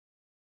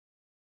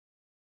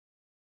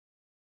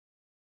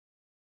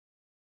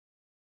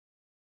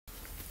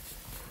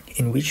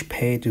In which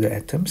pair do the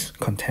atoms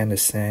contain the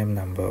same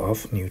number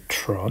of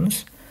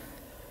neutrons?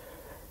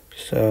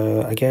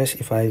 So I guess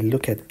if I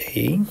look at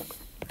A,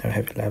 I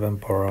have 11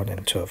 boron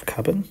and 12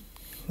 carbon.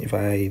 If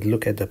I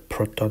look at the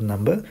proton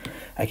number,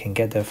 I can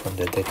get that from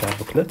the data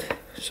booklet.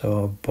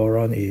 So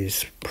boron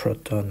is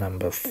proton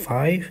number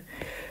 5,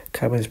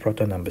 carbon is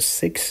proton number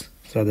 6.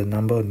 So the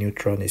number of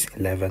neutron is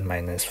 11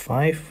 minus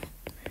 5,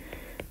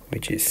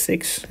 which is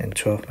 6, and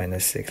 12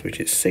 minus 6, which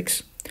is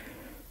 6.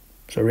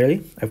 So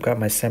really, I've got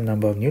my same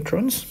number of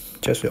neutrons,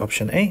 just with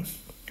option A.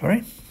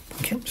 Alright,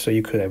 okay, so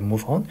you could have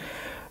moved on.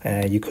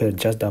 You could have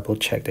just double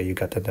check that you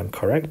got them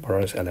correct.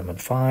 Boron is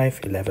element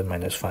 5, 11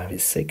 minus 5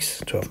 is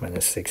 6, 12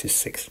 minus 6 is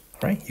 6.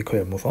 Alright, you could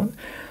have moved on.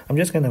 I'm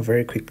just going to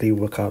very quickly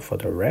work out for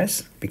the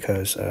rest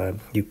because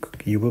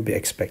you will be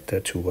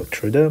expected to work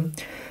through them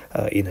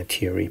in a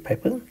theory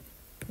paper.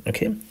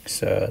 Okay,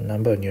 so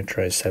number of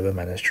neutrons is 7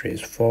 minus 3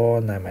 is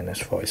 4, 9 minus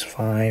 4 is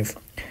 5.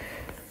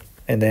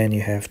 And then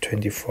you have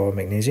 24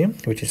 magnesium,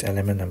 which is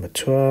element number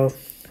 12,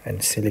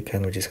 and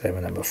silicon, which is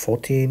element number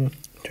 14.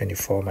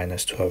 24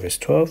 minus 12 is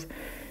 12.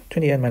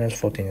 28 minus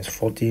 14 is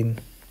 14.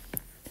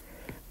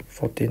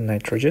 14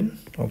 nitrogen,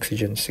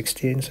 oxygen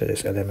 16, so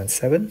there's element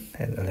 7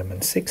 and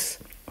element 6.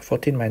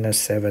 14 minus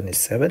 7 is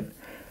 7.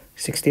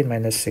 16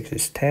 minus 6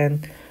 is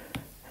 10.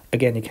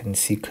 Again, you can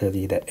see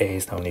clearly that A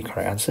is the only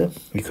correct answer.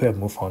 We could have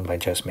moved on by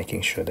just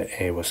making sure that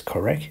A was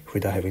correct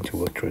without having to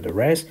work through the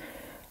rest.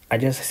 I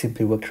just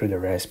simply worked through the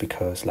rest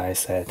because, like I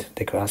said,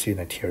 they could ask you in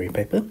a theory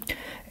paper.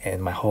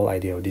 And my whole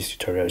idea of this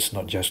tutorial is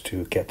not just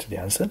to get to the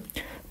answer,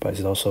 but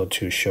it's also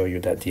to show you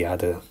that the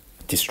other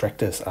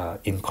distractors are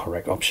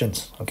incorrect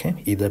options,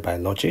 okay? Either by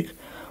logic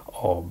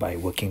or by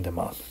working them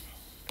out.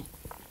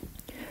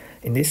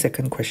 In this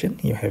second question,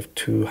 you have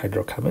two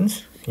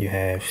hydrocarbons. You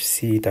have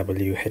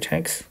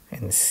CWHX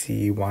and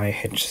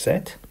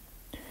CYHZ.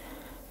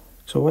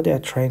 So what they are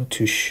trying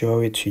to show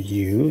it to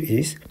you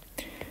is,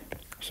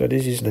 so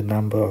this is the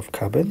number of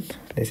carbon,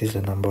 this is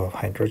the number of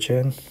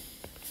hydrogen,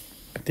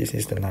 this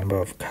is the number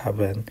of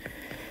carbon,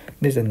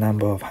 this is the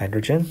number of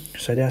hydrogen.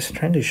 So they are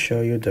trying to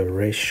show you the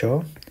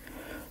ratio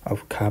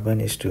of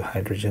carbon is to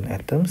hydrogen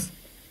atoms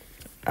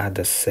are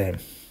the same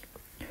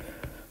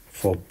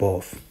for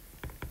both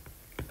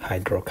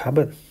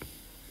hydrocarbon.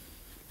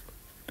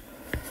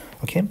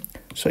 Okay,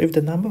 so if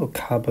the number of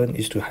carbon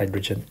is to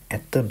hydrogen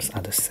atoms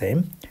are the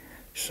same,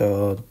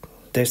 so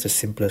there's the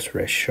simplest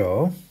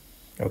ratio,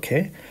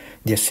 okay?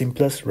 Their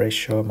simplest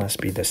ratio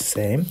must be the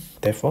same,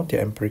 therefore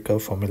their empirical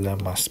formula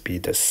must be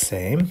the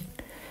same,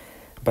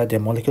 but their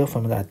molecular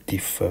formula are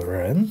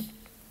different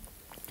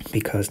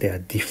because they are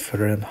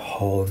different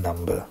whole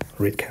number.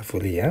 Read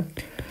carefully, yeah?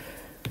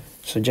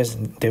 So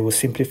they will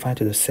simplify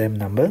to the same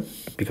number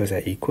because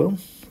they're equal,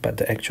 but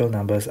the actual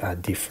numbers are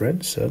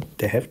different, so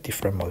they have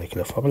different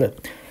molecular formula.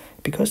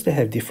 Because they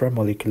have different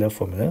molecular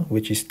formula,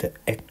 which is the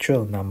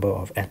actual number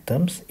of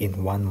atoms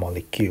in one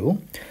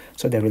molecule,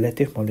 so their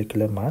relative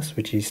molecular mass,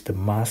 which is the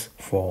mass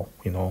for,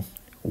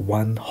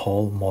 one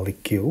whole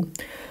molecule,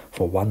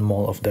 for 1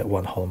 mole of that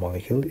one whole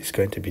molecule, is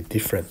going to be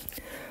different.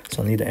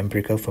 So only the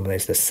empirical formula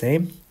is the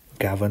same,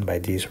 governed by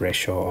this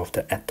ratio of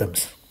the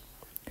atoms.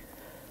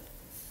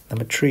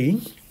 Number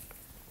 3,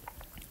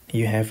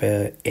 you have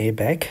a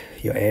bag.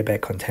 Your air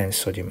bag contains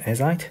sodium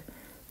azide.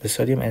 The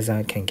sodium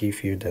azide can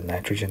give you the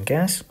nitrogen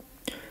gas,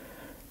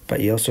 but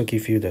it also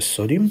gives you the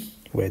sodium,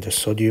 where the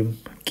sodium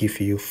gives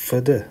you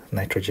further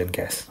nitrogen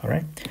gas.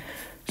 Alright,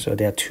 so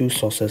there are two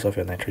sources of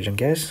your nitrogen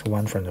gas,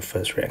 one from the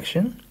first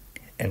reaction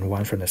and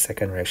one from the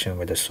second reaction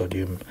where the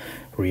sodium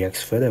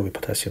reacts further with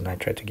potassium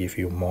nitrate to give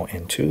you more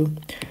N2.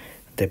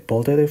 They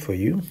bolded it for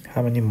you,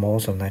 how many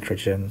moles of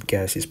nitrogen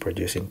gas is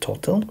produced in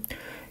total.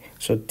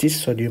 So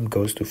this sodium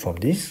goes to form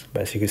this,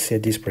 but as you can see,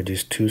 this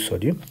produces 2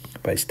 sodium,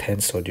 but it's 10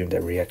 sodium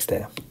that reacts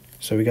there.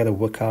 So we got to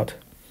work out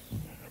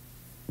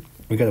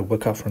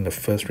from the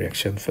first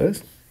reaction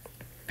first.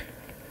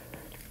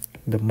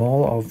 The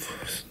mole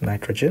of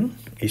nitrogen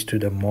is to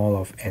the mole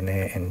of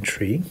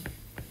NaN3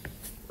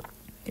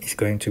 is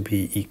going to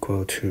be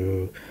equal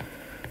to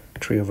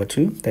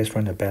 3/2. That's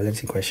from the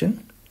balance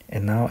equation.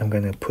 And now I'm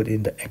going to put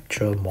in the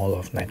actual mole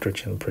of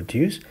nitrogen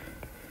produced.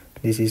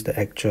 This is the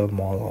actual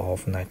mole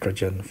of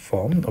nitrogen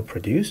formed or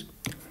produced.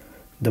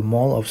 The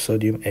mole of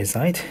sodium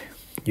azide,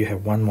 you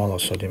have 1 mole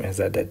of sodium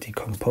azide that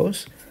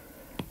decompose.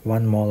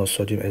 1 mole of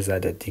sodium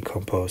azide that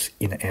decompose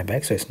in an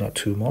airbag, so it's not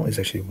 2 mole, it's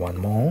actually 1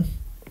 mole.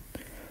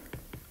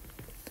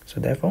 So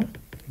therefore,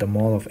 the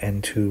mole of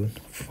N2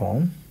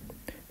 formed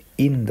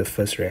in the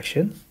first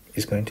reaction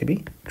is going to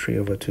be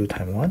 3/2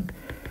 times 1,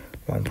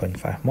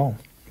 1.5 mole.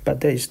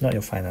 But that is not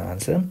your final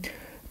answer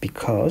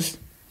because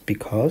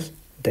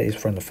that is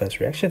from the first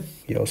reaction.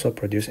 You also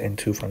produce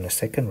N2 from the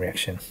second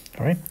reaction.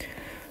 Alright.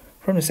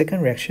 From the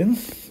second reaction,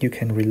 you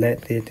can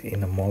relate it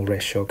in a mole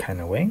ratio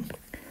kind of way.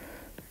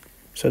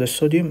 So the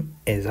sodium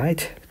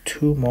azide,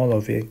 2 mole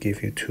of it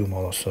give you 2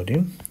 mole of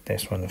sodium.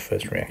 That's from the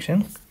first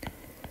reaction.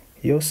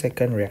 Your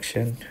second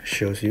reaction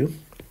shows you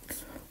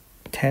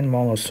 10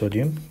 mole of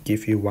sodium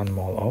give you 1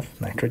 mole of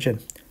nitrogen.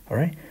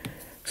 Alright.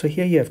 So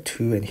here you have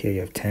 2 and here you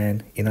have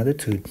 10. In order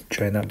to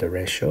join up the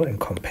ratio and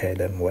compare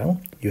them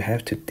well, you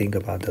have to think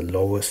about the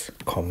lowest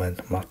common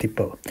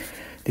multiple.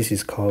 This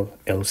is called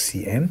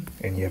LCM,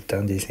 and you have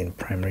done this in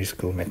primary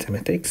school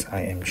mathematics.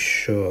 I am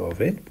sure of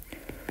it.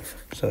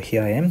 So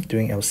here I am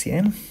doing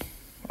LCM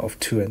of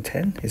 2 and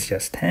 10 is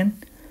just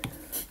 10.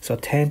 So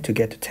 10 to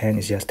get to 10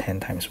 is just 10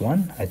 times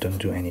 1. I don't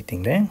do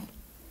anything there.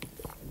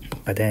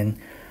 But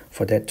then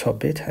for that top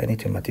bit, I need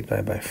to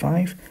multiply by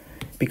 5.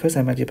 Because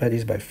I multiply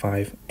this by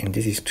 5, and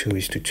this is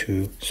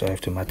 2:2, so I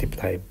have to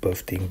multiply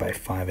both things by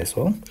 5 as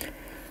well.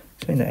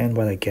 So in the end,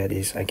 what I get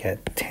is I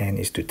get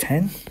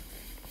 10:10,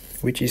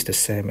 which is the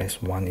same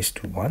as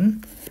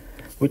 1:1,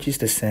 which is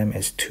the same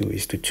as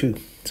 2:2.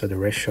 So the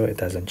ratio, it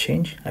doesn't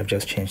change. I've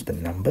just changed the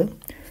number.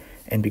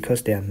 And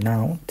because they are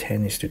now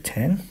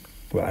 10:10,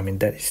 well, I mean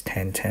that is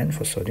 10:10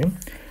 for sodium,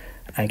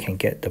 I can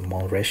get the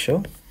mole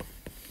ratio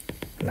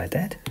like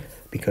that.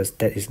 Because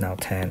that is now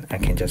 10, I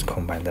can just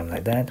combine them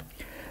like that.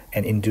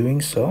 And in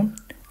doing so,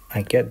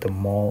 I get the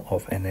mole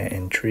of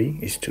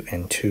NaN3 is to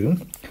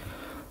N2.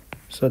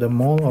 So the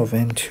mole of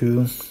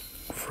N2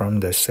 from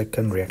the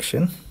second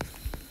reaction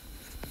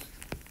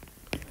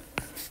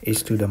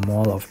is to the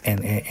mole of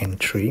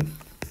NaN3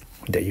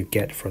 that you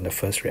get from the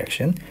first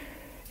reaction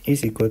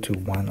is equal to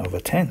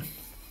 1/10.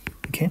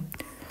 Okay,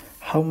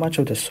 how much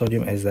of the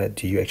sodium azide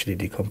do you actually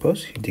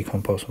decompose? You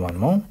decompose 1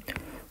 mole.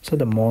 So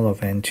the mole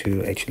of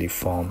N2 actually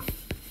form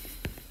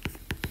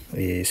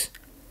is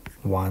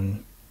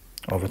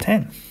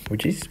 1/10,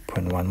 which is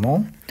 0.1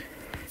 mole.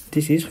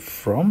 This is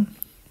from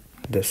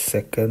the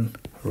second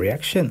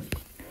reaction.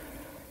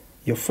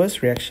 Your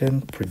first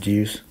reaction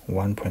produced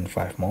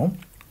 1.5 mole.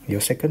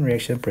 Your second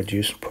reaction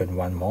produced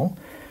 0.1 mole.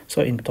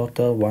 So in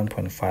total,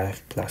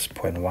 1.5 plus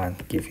 0.1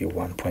 give you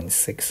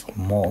 1.6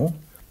 mole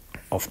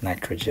of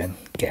nitrogen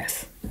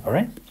gas. All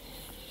right.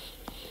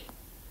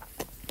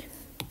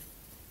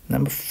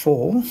 Number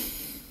 4,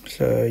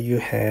 so you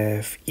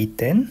have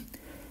ethane,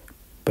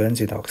 burns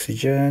with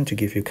oxygen to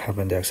give you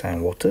carbon dioxide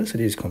and water. So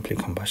this is complete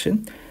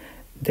combustion.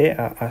 They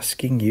are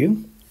asking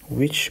you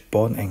which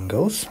bond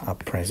angles are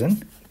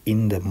present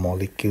in the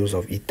molecules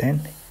of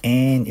ethane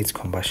and its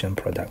combustion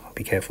product.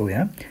 Be careful,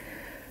 yeah?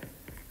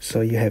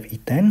 So you have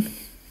ethane.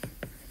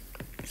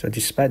 So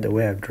despite the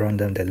way I've drawn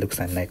them, that looks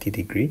like 90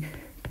 degree,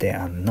 they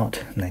are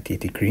not 90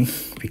 degree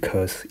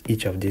because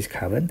each of these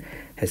carbon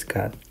has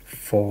got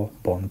 4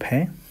 bond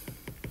pair.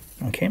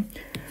 Okay,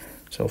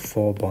 so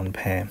 4 bond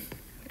pair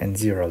and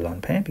 0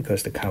 lone pair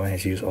because the carbon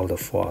has used all the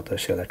 4 outer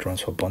shell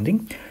electrons for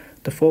bonding.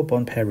 The 4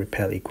 bond pair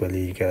repel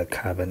equally, you get a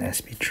carbon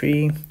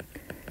sp3.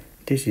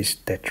 This is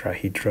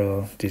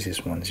tetrahedral, this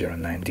is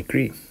 109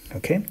 degree.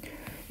 Okay,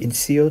 in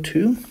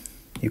CO2,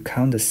 you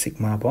count the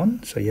sigma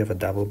bond, so you have a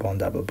double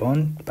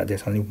bond, but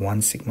there's only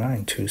 1 sigma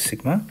and 2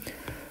 sigma.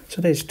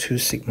 So there is 2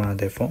 sigma,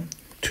 therefore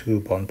 2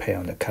 bond pair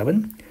on the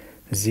carbon.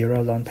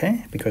 0 lone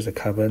pair because the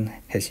carbon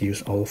has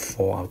used all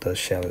 4 outer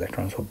shell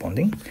electrons for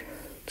bonding.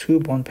 2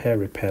 bond pair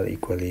repel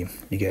equally,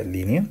 you get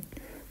linear.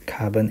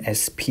 Carbon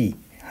sp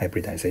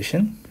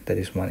hybridization, that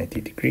is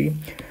 180 degree.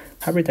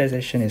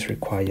 Hybridization is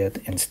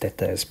required and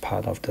stated as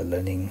part of the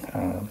learning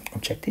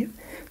objective,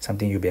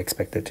 something you'll be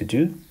expected to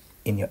do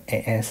in your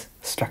AS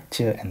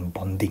structure and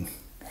bonding.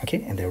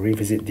 Okay, and they'll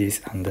revisit this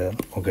under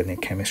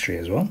organic chemistry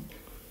as well.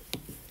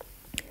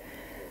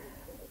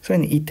 So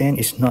in ethane,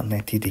 it's not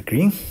 90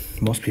 degree.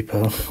 Most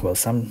people, well,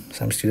 some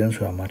students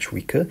who are much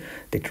weaker,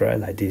 they draw it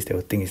like this, they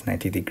will think it's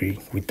 90 degree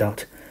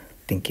without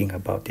thinking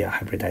about their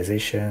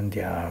hybridization,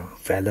 their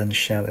valence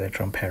shell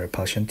electron pair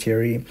repulsion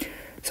theory,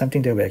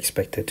 something that we're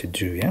expected to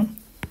do, yeah?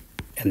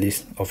 At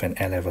least of an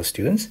A-level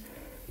students.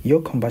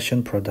 Your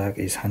combustion product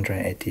is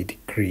 180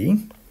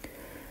 degree.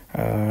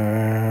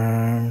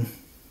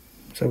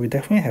 So we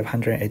definitely have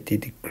 180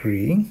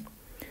 degree.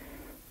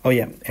 Oh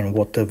yeah, and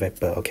water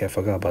vapor. Okay, I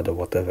forgot about the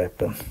water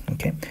vapor.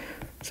 Okay,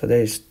 so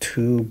there is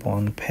 2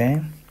 bond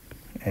pair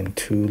and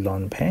 2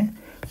 lone pair.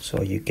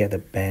 So you get a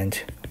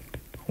band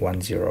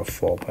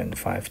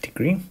 104.5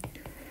 degree.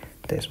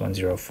 There's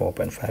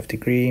 104.5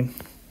 degree.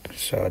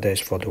 So that's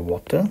for the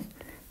water.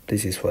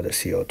 This is for the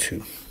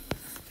CO2.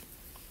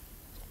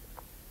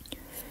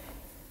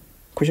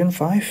 Question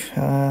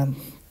 5.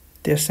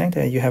 They're saying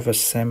that you have a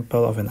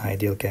sample of an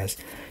ideal gas.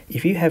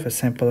 If you have a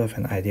sample of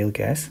an ideal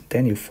gas,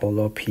 then you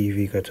follow PV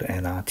equal to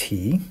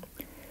nRT.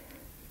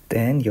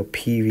 Then your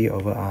PV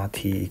over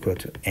RT equal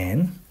to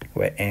N,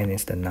 where N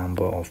is the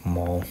number of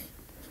mole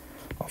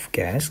of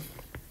gas.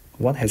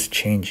 What has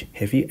changed?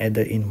 Have you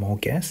added in more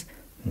gas?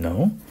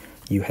 No.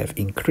 You have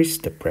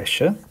increased the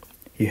pressure.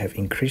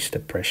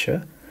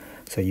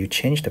 So you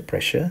change the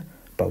pressure,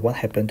 but what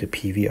happened to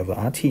PV over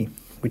RT,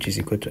 which is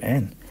equal to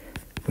N,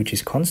 which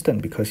is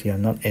constant because you are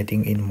not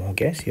adding in more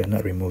gas, you are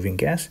not removing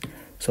gas.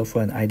 So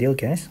for an ideal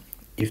gas,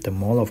 if the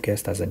mole of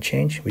gas doesn't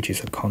change, which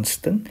is a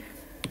constant,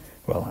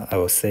 well, I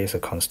will say it's a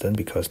constant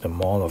because the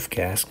mole of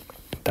gas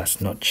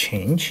does not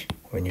change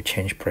when you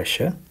change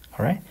pressure,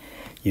 all right?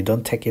 You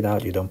don't take it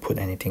out, you don't put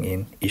anything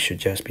in, it should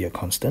just be a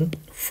constant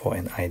for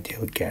an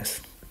ideal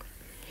gas.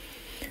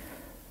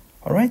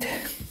 All right.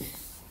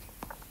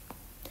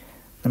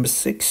 Number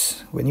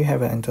 6, when you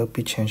have an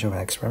enthalpy change of an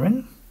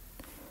experiment,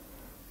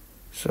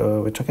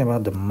 so we're talking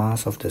about the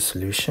mass of the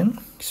solution.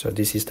 So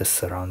this is the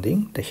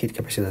surrounding, the heat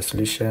capacity of the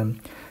solution,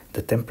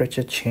 the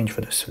temperature change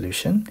for the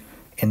solution,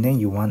 and then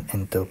you want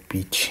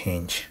enthalpy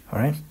change. All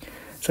right.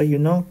 So you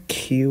know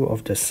Q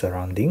of the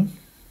surrounding,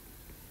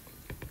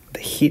 the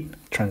heat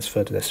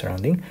transfer to the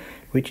surrounding,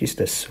 which is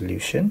the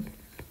solution,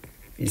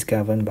 is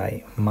governed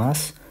by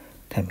mass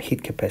times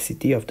heat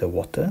capacity of the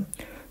water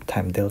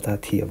times delta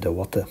T of the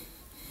water.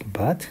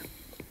 But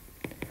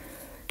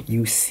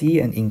you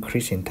see an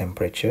increase in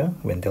temperature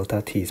when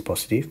delta T is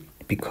positive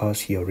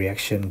because your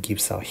reaction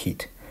gives out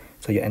heat.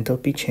 So your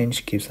enthalpy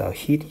change gives out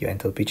heat, your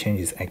enthalpy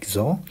change is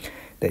exor.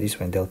 That is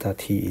when delta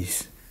T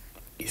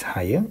is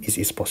higher,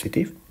 is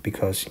positive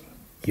because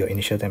your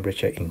initial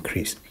temperature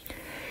increased.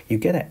 You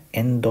get an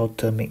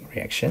endothermic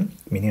reaction,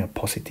 meaning a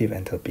positive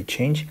enthalpy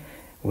change,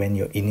 when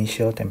your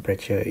initial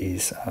temperature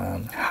is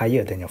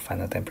higher than your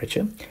final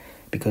temperature.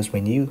 Because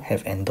when you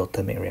have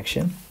endothermic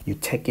reaction, you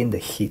take in the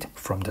heat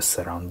from the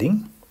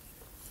surrounding,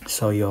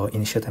 so your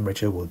initial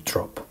temperature will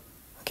drop.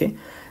 Okay,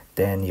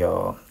 then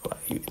your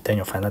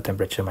final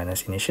temperature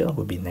minus initial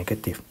will be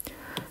negative.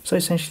 So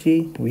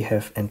essentially, we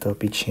have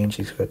enthalpy change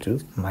is equal to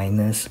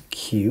minus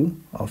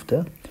Q of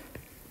the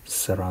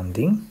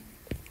surrounding,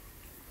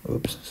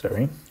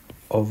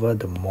 over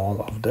the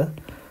mole of the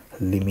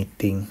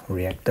limiting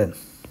reactant.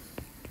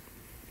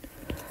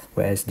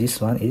 Whereas this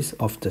one is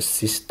of the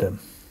system.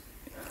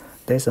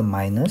 There's a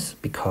minus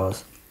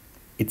because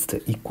it's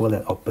the equal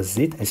and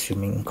opposite,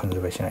 assuming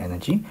conservation of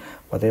energy.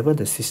 Whatever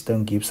the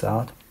system gives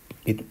out,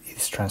 it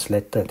is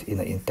translated in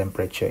a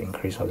temperature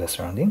increase of the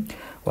surrounding.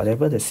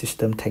 Whatever the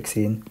system takes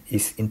in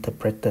is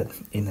interpreted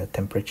in a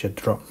temperature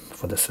drop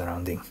for the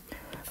surrounding.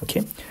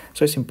 Okay,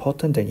 so it's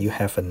important that you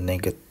have a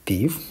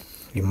negative.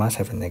 You must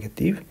have a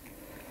negative,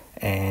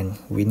 and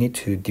we need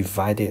to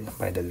divide it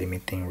by the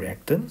limiting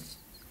reactant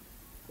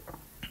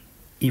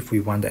if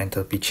we want the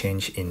enthalpy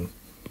change in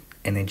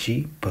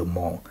energy per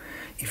mole.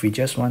 If we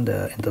just want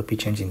the enthalpy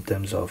change in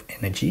terms of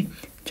energy,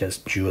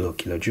 just joule or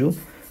kilojoule,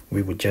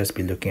 we would just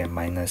be looking at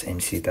minus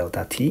mc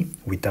delta T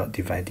without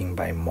dividing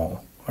by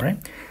mole. Alright,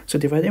 so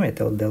dividing by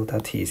delta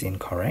T is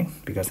incorrect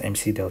because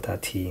mc delta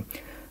T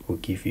will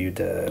give you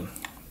the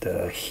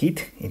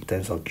heat in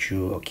terms of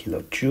joule or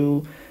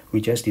kilojoule.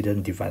 We just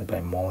didn't divide by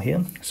mole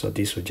here, so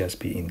this would just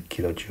be in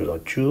kilojoule or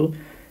joule,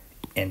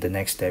 and the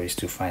next step is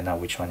to find out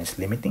which one is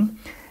limiting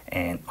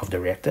and of the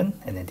reactant,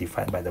 and then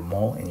divide by the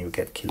mole, and you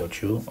get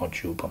kilojoule or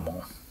joule per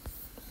mole.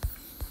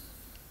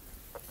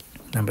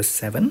 Number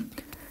 7,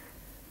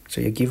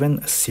 so you're given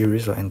a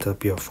series of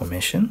enthalpy of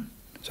formation.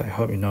 So I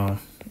hope you know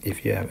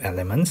if you have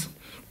elements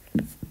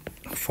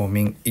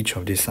forming each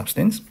of these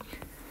substances.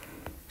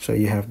 So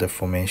you have the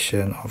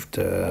formation of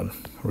the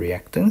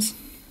reactants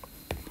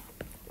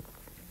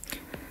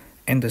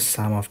and the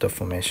sum of the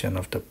formation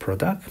of the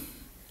product,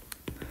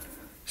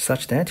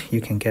 such that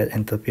you can get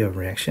enthalpy of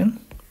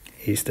reaction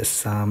is the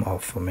sum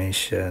of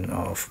formation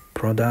of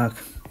product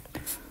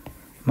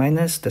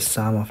minus the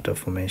sum of the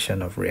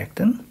formation of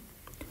reactant.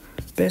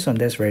 Based on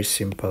this very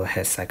simple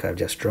hash cycle I've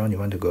just drawn, you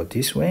want to go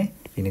this way,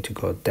 you need to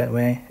go that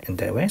way and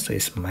that way, so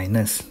it's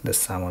minus the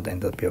sum of the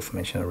enthalpy of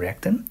formation of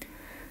reactant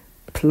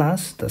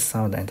plus the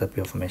sum of the enthalpy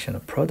of formation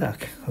of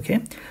product.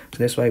 Okay, so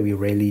that's why we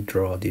rarely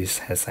draw this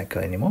hash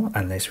cycle anymore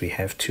unless we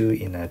have to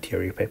in a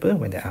theory paper.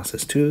 When they ask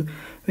us to,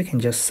 we can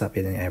just sub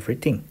it in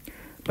everything.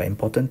 But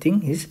important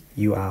thing is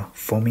you are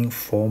forming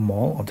 4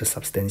 mole of the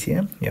substance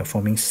here, you are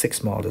forming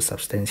 6 mole of the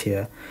substance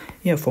here,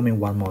 you are forming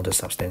 1 mole of the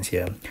substance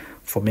here.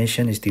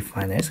 Formation is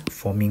defined as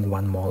forming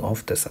 1 mole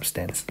of the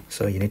substance,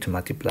 so you need to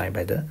multiply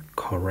by the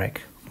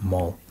correct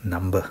mole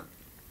number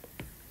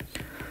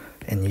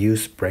and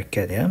use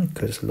bracket, yeah,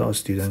 because a lot of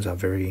students are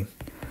very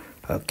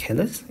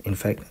careless. In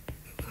fact,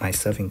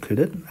 myself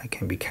included, I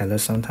can be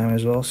careless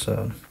sometimes as well.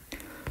 So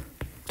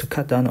to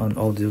cut down on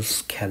all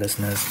this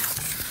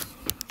carelessness,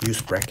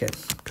 use bracket,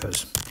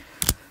 because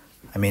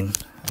I mean,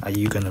 are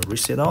you gonna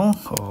risk it all,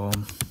 or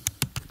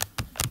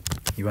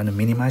you want to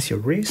minimize your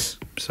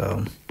risk?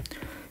 So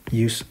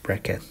use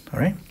bracket. All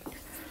right,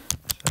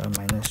 so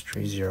minus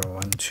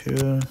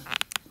 3012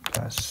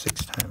 plus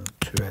 6 times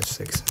 2 has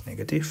 6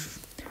 negative.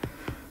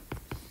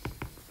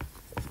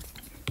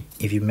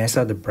 If you mess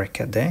up the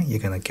bracket there, you're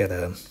gonna get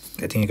I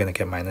think you're gonna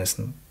get minus,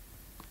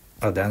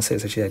 the answer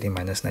is actually I think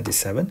minus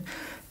 97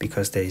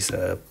 because there is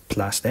a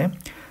plus there.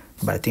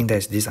 But I think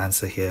there's this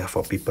answer here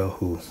for people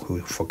who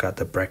forgot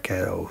the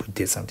bracket or who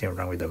did something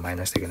wrong with the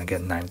minus. They're gonna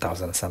get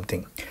 9,000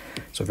 something.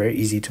 So very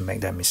easy to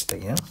make that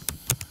mistake, yeah.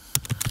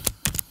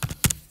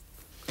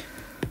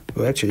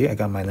 Well, actually I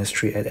got minus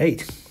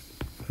 388,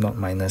 not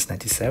minus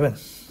 97.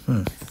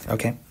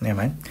 Okay, never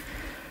mind.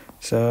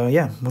 So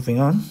yeah, moving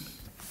on.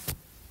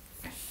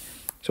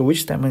 So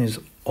which statement is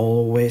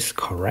always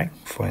correct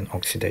for an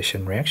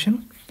oxidation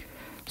reaction?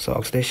 So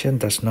oxidation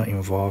does not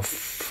involve,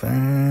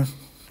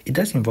 it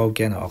does involve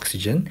gain of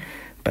oxygen,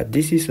 but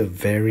this is a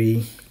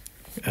very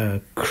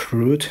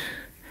crude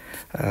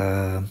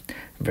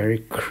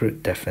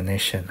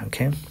definition,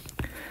 okay?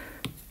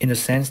 In the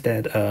sense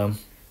that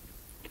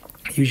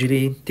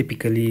Usually,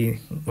 typically,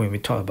 when we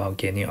talk about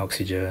gaining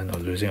oxygen or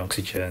losing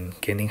oxygen,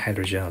 gaining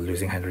hydrogen or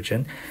losing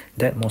hydrogen,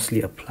 that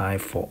mostly apply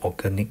for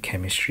organic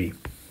chemistry,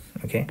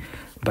 okay?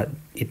 But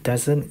it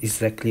doesn't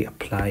exactly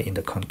apply in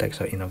the context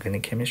of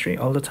inorganic chemistry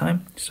all the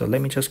time. So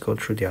let me just go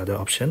through the other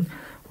option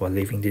while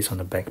leaving this on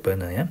the back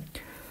burner, yeah?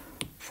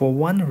 For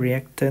one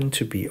reactant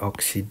to be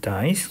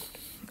oxidized,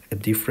 a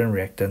different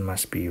reactant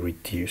must be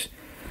reduced.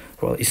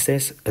 Well, it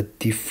says a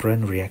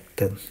different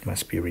reactant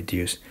must be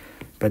reduced.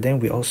 But then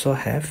we also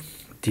have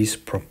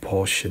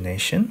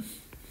disproportionation.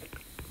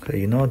 So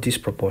you know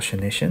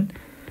disproportionation,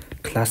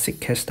 classic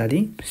case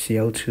study,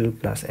 Cl2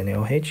 plus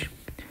NaOH.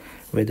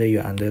 Whether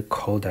you're under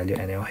cold dilute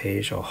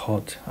NaOH or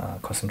hot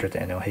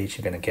concentrated NaOH,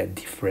 you're going to get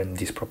different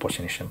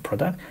disproportionation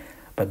product.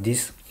 But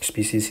this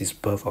species is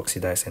both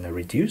oxidized and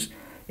reduced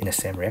in the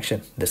same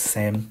reaction. The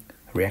same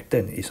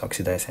reactant is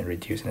oxidized and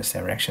reduced in the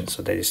same reaction.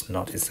 So that is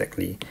not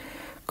exactly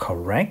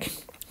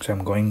correct. So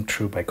I'm going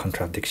through by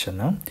contradiction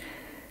now.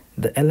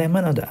 The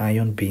element of the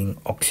ion being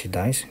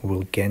oxidized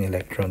will gain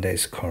electron. That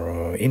is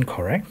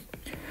incorrect.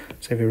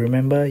 So if you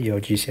remember your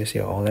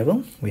GCSE or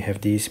O-level, we have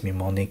this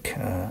mnemonic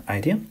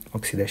idea.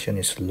 Oxidation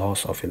is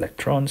loss of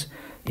electrons.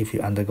 If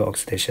you undergo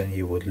oxidation,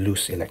 you would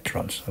lose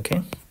electrons,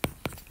 okay?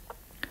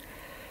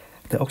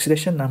 The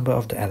oxidation number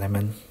of the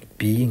element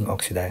being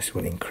oxidized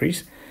will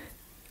increase.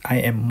 I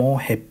am more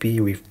happy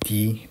with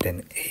D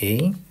than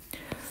A,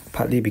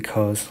 partly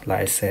because,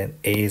 like I said,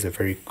 A is a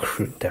very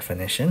crude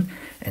definition,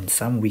 and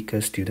some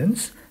weaker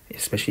students,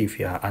 especially if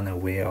you are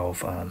unaware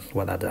of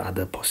what are the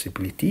other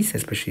possibilities,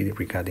 especially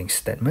regarding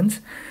statements,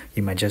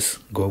 you might just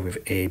go with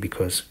A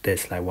because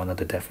that's like one of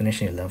the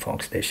definitions you learn for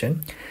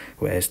oxidation,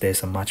 whereas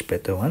there's a much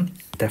better one.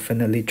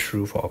 Definitely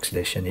true for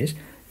oxidation is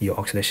your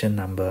oxidation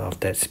number of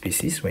that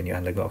species when you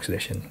undergo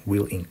oxidation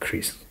will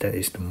increase. That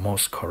is the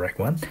most correct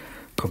one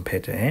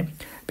compared to A,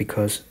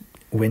 because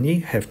when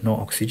you have no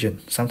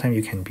oxygen, sometimes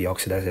you can be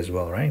oxidized as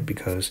well, right?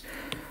 Because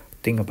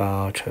think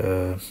about,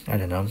 I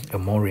don't know, a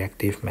more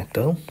reactive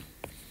metal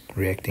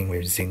reacting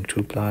with zinc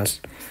 2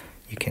 plus,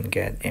 you can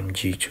get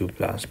Mg2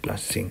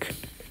 plus zinc.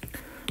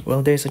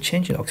 Well, there's a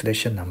change in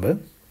oxidation number.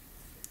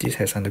 This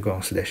has undergone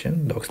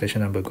oxidation. The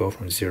oxidation number go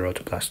from 0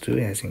 to +2,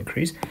 it has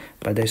increased,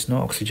 but there's no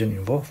oxygen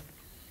involved,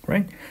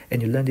 right?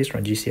 And you learn this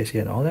from GCSE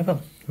and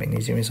O-level.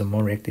 Magnesium is a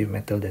more reactive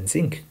metal than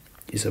zinc.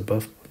 It's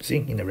above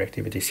zinc in the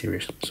reactivity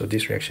series. So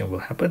this reaction will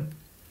happen,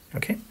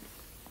 okay?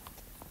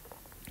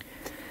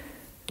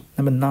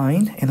 Number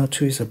 9,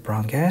 NO2 is a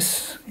brown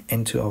gas,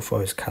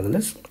 N2O4 is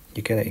colorless.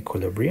 You get an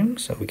equilibrium,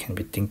 so we can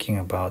be thinking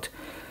about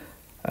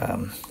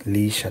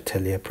Le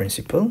Chatelier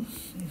principle,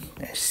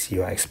 as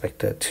you are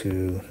expected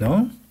to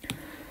know.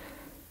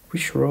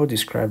 Which row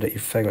describe the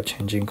effect of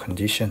changing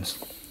conditions?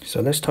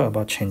 So let's talk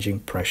about changing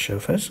pressure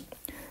first.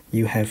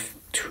 You have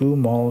 2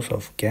 moles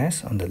of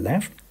gas on the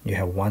left, you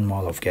have 1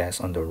 mole of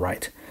gas on the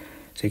right.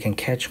 So you can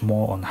catch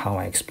more on how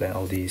I explain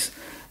all these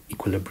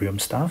equilibrium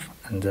stuff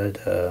under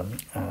the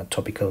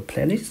topical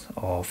playlist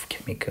of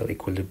chemical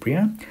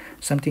equilibrium,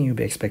 something you'll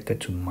be expected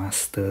to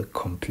master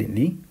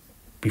completely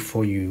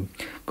before you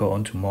go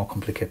on to more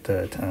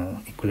complicated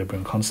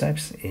equilibrium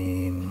concepts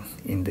in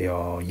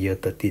your year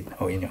 13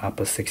 or in your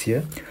upper 6th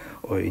year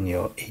or in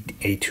your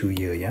A2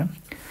 year, yeah?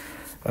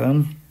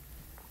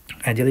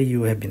 Ideally,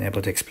 you have been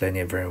able to explain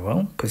it very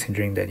well,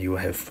 considering that you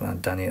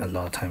have done it a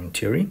lot of time in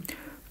theory.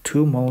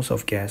 2 moles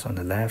of gas on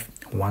the left,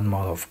 1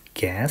 mole of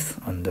gas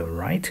on the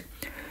right.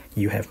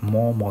 You have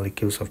more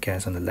molecules of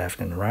gas on the left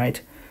and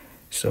right.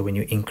 So when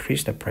you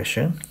increase the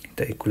pressure,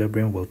 the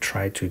equilibrium will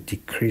try to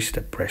decrease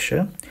the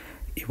pressure.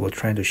 It will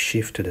try to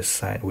shift to the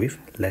side with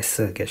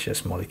lesser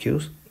gaseous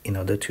molecules in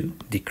order to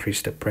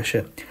decrease the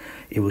pressure.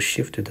 It will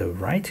shift to the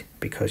right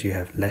because you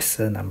have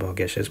lesser number of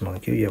gaseous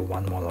molecules. You have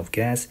 1 mole of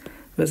gas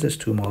versus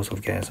 2 moles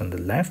of gas on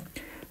the left.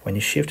 When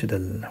you shift to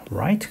the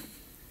right,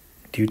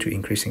 due to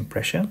increasing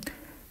pressure,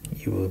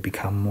 you will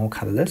become more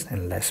colorless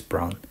and less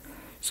brown.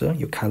 So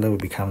your color will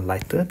become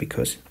lighter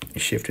because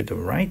you shift to the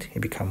right, it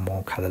becomes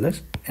more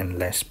colorless and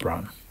less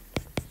brown.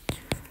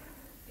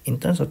 In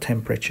terms of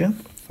temperature,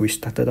 we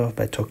started off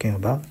by talking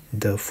about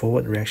the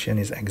forward reaction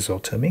is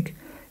exothermic.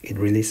 It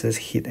releases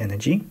heat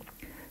energy.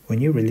 When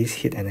you release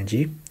heat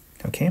energy,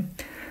 okay,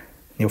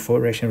 your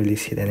forward reaction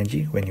releases heat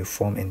energy when you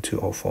form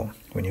N2O4,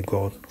 when you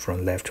go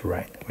from left to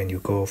right, when you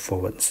go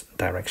forwards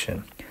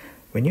direction.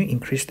 When you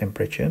increase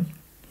temperature,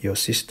 your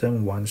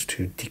system wants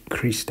to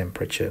decrease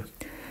temperature.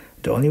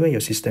 The only way your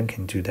system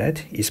can do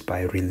that is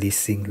by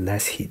releasing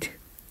less heat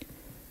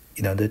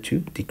in order to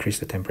decrease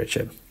the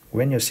temperature.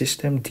 When your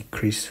system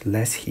decreases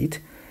less heat,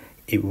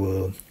 it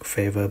will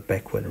favor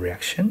backward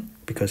reaction,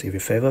 because if you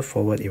favor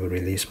forward, it will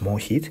release more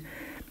heat.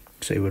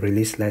 So it will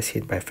release less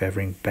heat by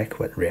favoring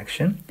backward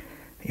reaction.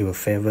 It will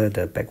favor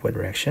the backward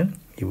reaction.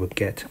 You will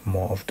get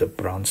more of the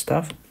brown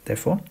stuff.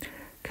 Therefore,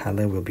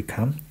 color will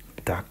become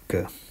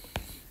darker.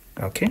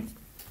 Okay?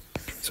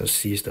 So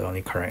C is the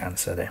only correct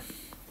answer there.